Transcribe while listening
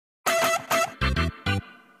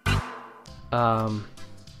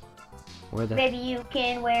Where the... Maybe you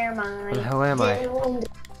can wear mine. Where the hell am I?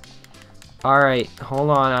 Alright, hold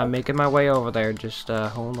on. I'm making my way over there. Just,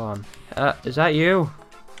 hold on. Is that you?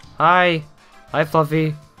 Hi. Hi,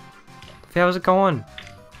 Fluffy. Fluffy, how's it going?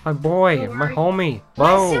 My boy, my homie.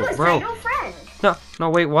 Whoa, bro. No, no,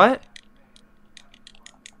 wait, what?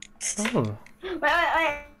 Oh.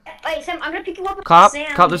 Wait, Sam, I'm gonna pick you up. Cop,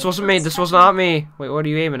 this wasn't me. This was not me. Wait, what are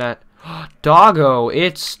you aiming at? Doggo,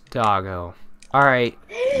 it's Doggo. Alright,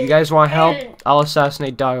 you guys want help? I'll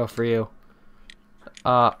assassinate Doggo for you.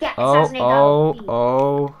 Oh.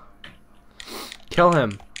 Kill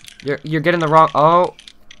him. You're getting the wrong. Oh,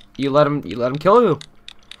 you let him kill you.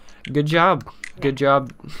 Good job. Good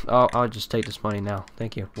job. Oh, I'll just take this money now.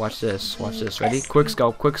 Thank you. Watch this. Watch this. Ready? Quick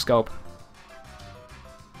scope. Quick scope.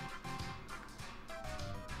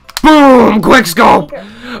 Boom! Quick scope.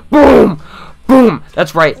 Boom! Boom!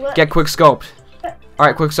 That's right. Get quick scoped. All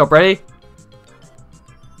right, quick scope. Ready?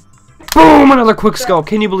 Boom! Another quick scope.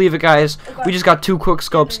 Can you believe it, guys? We just got 2 quick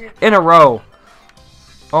scopes in a row.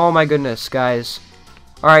 Oh my goodness, guys.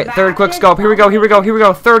 All right, third quick scope. Here we go. Here we go. Here we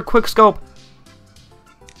go. Third quick scope.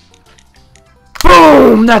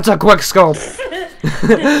 Boom! That's a quick scope.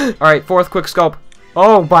 Alright, 4th quick scope.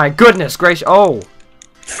 Oh my goodness gracious. Oh.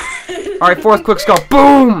 Alright, 4th quick scope.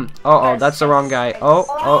 Boom! Uh oh, that's the wrong guy.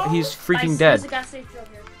 Oh, he's freaking dead.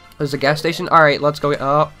 There's a gas station? Alright, let's go.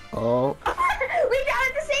 Oh. We got it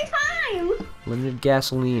at the same time! Limited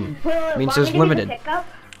gasoline. Means there's limited.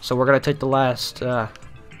 So we're gonna take the last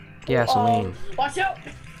gasoline. Watch out!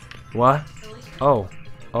 What? Oh.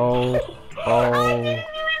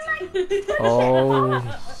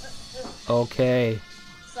 Okay.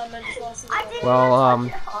 Well,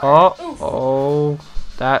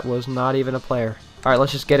 that was not even a player. Alright,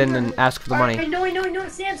 let's just get in and ask for the money. No,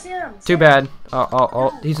 Sam. Too bad.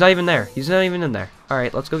 Oh, he's not even there. He's not even in there.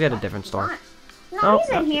 Alright, let's go get a different store. No, he's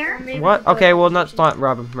in here. What? Okay, well, let's not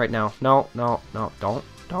rob him right now. No,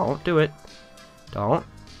 don't do it. Don't.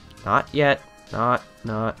 Not yet. Not.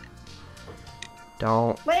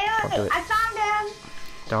 Don't. Wait, do it. I found him.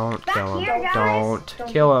 Don't kill him. Here, Don't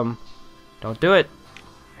kill him. Don't do it.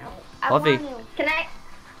 Fluffy. Can I?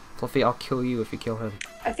 Fluffy, I'll kill you if you kill him.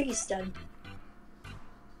 I think he's dead.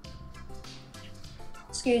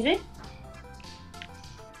 Excuse me?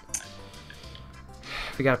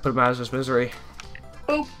 We gotta put him out of his misery.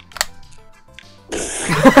 Boop.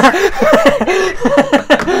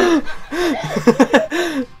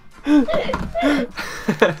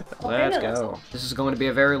 Let's go. This is going to be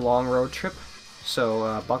a very long road trip,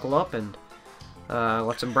 so buckle up and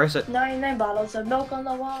let's embrace it. 99 bottles of milk on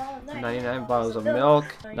the wall. 99 bottles of milk.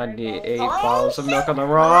 98 bottles of milk on the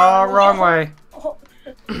wrong way.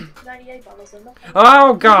 98 bottles of milk.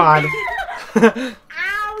 Oh God!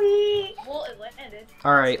 Owie! Well, it landed.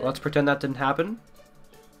 Alright, let's pretend that didn't happen.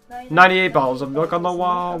 98 bottles of milk on the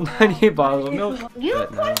wall. 98 bottles of milk. You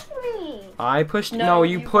pushed me! I pushed. No,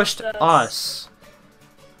 you pushed us.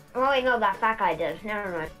 Oh wait, no, that fat guy did.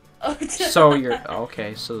 Never mind. So you're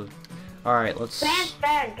okay. So, all right, let's.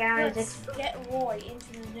 Bad guys. Let's get Roy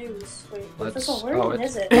into the news. Wait, Let's. where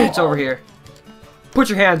is it? It's over here. Put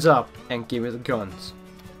your hands up and give me the guns.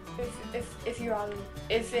 If you're on,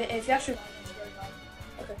 if you actually.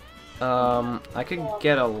 Okay. I could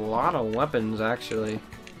get a lot of weapons actually.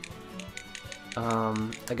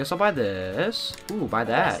 I guess I'll buy this. Ooh, buy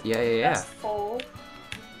that. Yeah. That's full.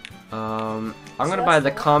 I'm gonna buy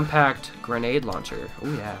the compact grenade launcher.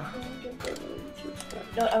 Oh yeah.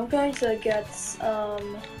 No, I'm going to get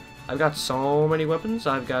I've got so many weapons.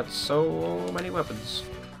 Whoa!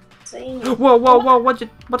 Same.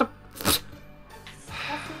 What the?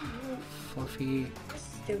 Fluffy.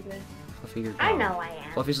 Stupid. Fluffy, you're dumb. I know I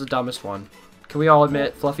am. Fluffy's the dumbest one. Can we all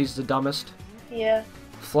admit Fluffy's the dumbest? Yeah.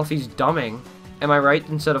 Fluffy's dumbing. Am I right?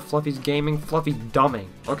 Instead of Fluffy's gaming, Fluffy's dumbing.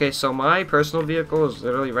 Okay, so my personal vehicle is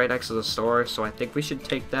literally right next to the store, so I think we should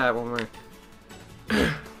take that when we're You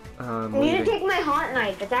need to take my haunt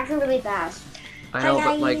knife. It's actually really fast. I know,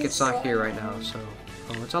 but like it's not here right now, so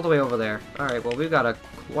it's all the way over there. All right, well we've got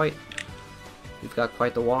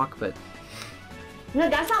quite the walk, but No,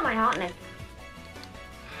 that's not my haunt knife.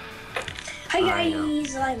 Hi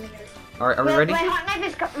guys, I'm here. All right, are we ready? My haunt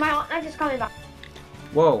knife is coming back.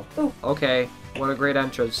 Whoa. Ooh. Okay. What a great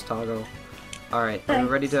entrance, Toggo. All right, are we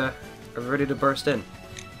ready to burst in?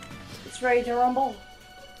 It's ready to rumble.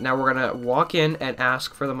 Now we're gonna walk in and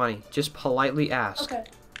ask for the money. Just politely ask. Okay.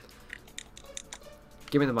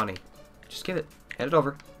 Give me the money. Just give it. Hand it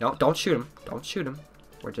over. No, don't shoot him. Don't shoot him.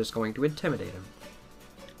 We're just going to intimidate him.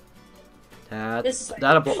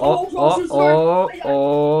 Oh.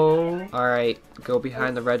 Alright, go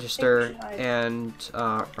behind the register and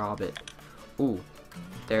rob it. Ooh.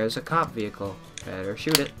 There's a cop vehicle. Better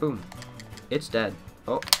shoot it. Boom. It's dead.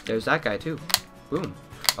 Oh, there's that guy too. Boom.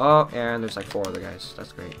 Oh, and there's like 4 other guys.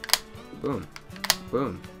 That's great. Boom.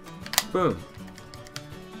 Boom. Boom.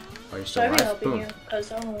 Oh, you're still alive? Boom.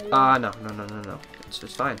 No.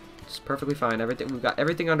 It's fine. It's perfectly fine. Everything, we've got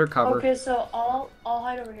everything under cover. Okay, so I'll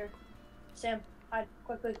hide over here. Sam, hide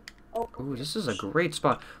quickly. Oh. Ooh, this is a great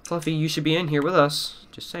spot. Fluffy, you should be in here with us.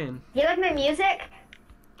 Just saying. You like my music?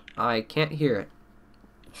 I can't hear it.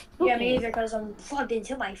 Yeah, me either, because I'm plugged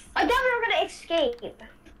into my phone. I thought we were gonna escape.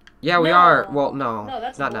 Yeah, we are. Well, no. No,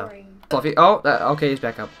 that's not boring. now. Fluffy. Oh, okay, he's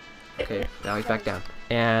back up. Okay, now he's back down.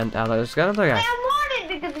 And there's another guy. I am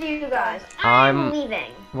wanted because of you guys. I'm I'm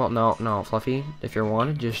leaving. Well, no, Fluffy. If you're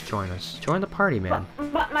wanted, just join us. Join the party, man.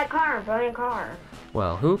 But my car, brilliant car.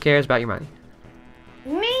 Well, who cares about your money?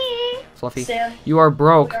 Me. Fluffy, Sam, you are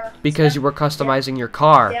broke because Sam, you were customizing your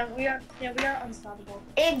car. Sam, we are unstoppable.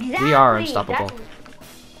 Exactly. We are unstoppable.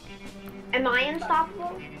 Am I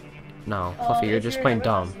unstoppable? No, Fluffy, you're just plain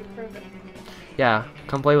dumb. Yeah,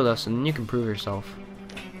 come play with us and you can prove yourself.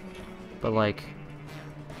 But like,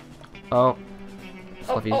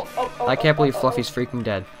 Fluffy's. I can't believe Fluffy's freaking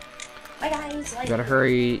dead. Hi guys. You gotta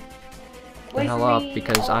hurry the hell up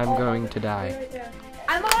because I'm going to die.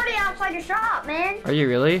 I'm already outside your shop, man. Are you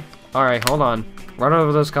really? Alright, hold on. Run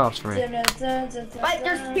over those cops for me. Wait,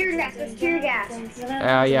 there's tear gas. There's tear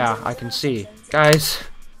gas. Yeah, I can see. Guys,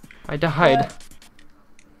 I died.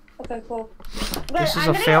 Okay, cool. This is I'm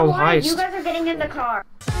a gonna failed get warned, heist. You guys are getting in the car.